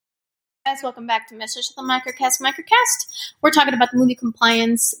guys, welcome back to Message of the Microcast. We're talking about the movie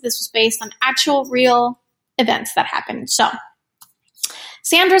Compliance. This was based on actual real events that happened. So,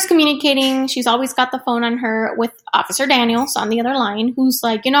 Sandra's communicating. She's always got the phone on her with Officer Daniels on the other line, who's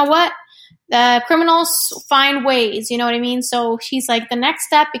like, you know what? The criminals find ways, you know what I mean? So he's like, the next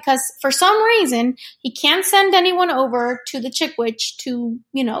step, because for some reason, he can't send anyone over to the Chick Witch to,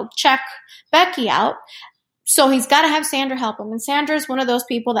 check Becky out. So he's got to have Sandra help him. And Sandra's one of those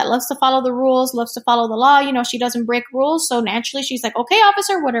people that loves to follow the rules, loves to follow the law. She doesn't break rules. So naturally, she's like, okay,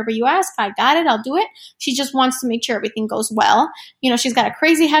 officer, whatever you ask, I got it. I'll do it. She just wants to make sure everything goes well. She's got a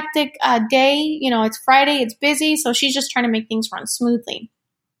crazy hectic day. It's Friday. It's busy. So she's just trying to make things run smoothly.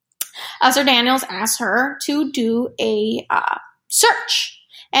 Officer Daniels asks her to do a search,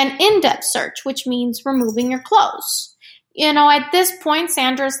 an in-depth search, which means removing your clothes. At this point,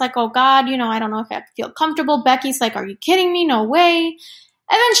 Sandra's like, oh God, I don't know if I feel comfortable. Becky's like, are you kidding me? No way.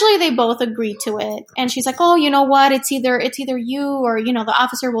 Eventually, they both agree to it. And she's like, oh, you know what? It's either you or, the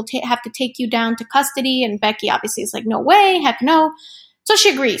officer will have to take you down to custody. And Becky obviously is like, no way, heck no. So she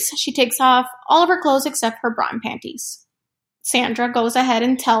agrees. She takes off all of her clothes except her bra and panties. Sandra goes ahead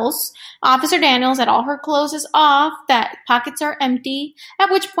and tells Officer Daniels that all her clothes is off, that pockets are empty,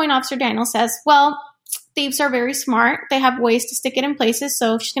 at which point Officer Daniels says, well, thieves are very smart. They have ways to stick it in places,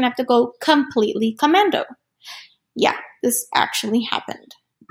 so she's going to have to go completely commando. Yeah, this actually happened.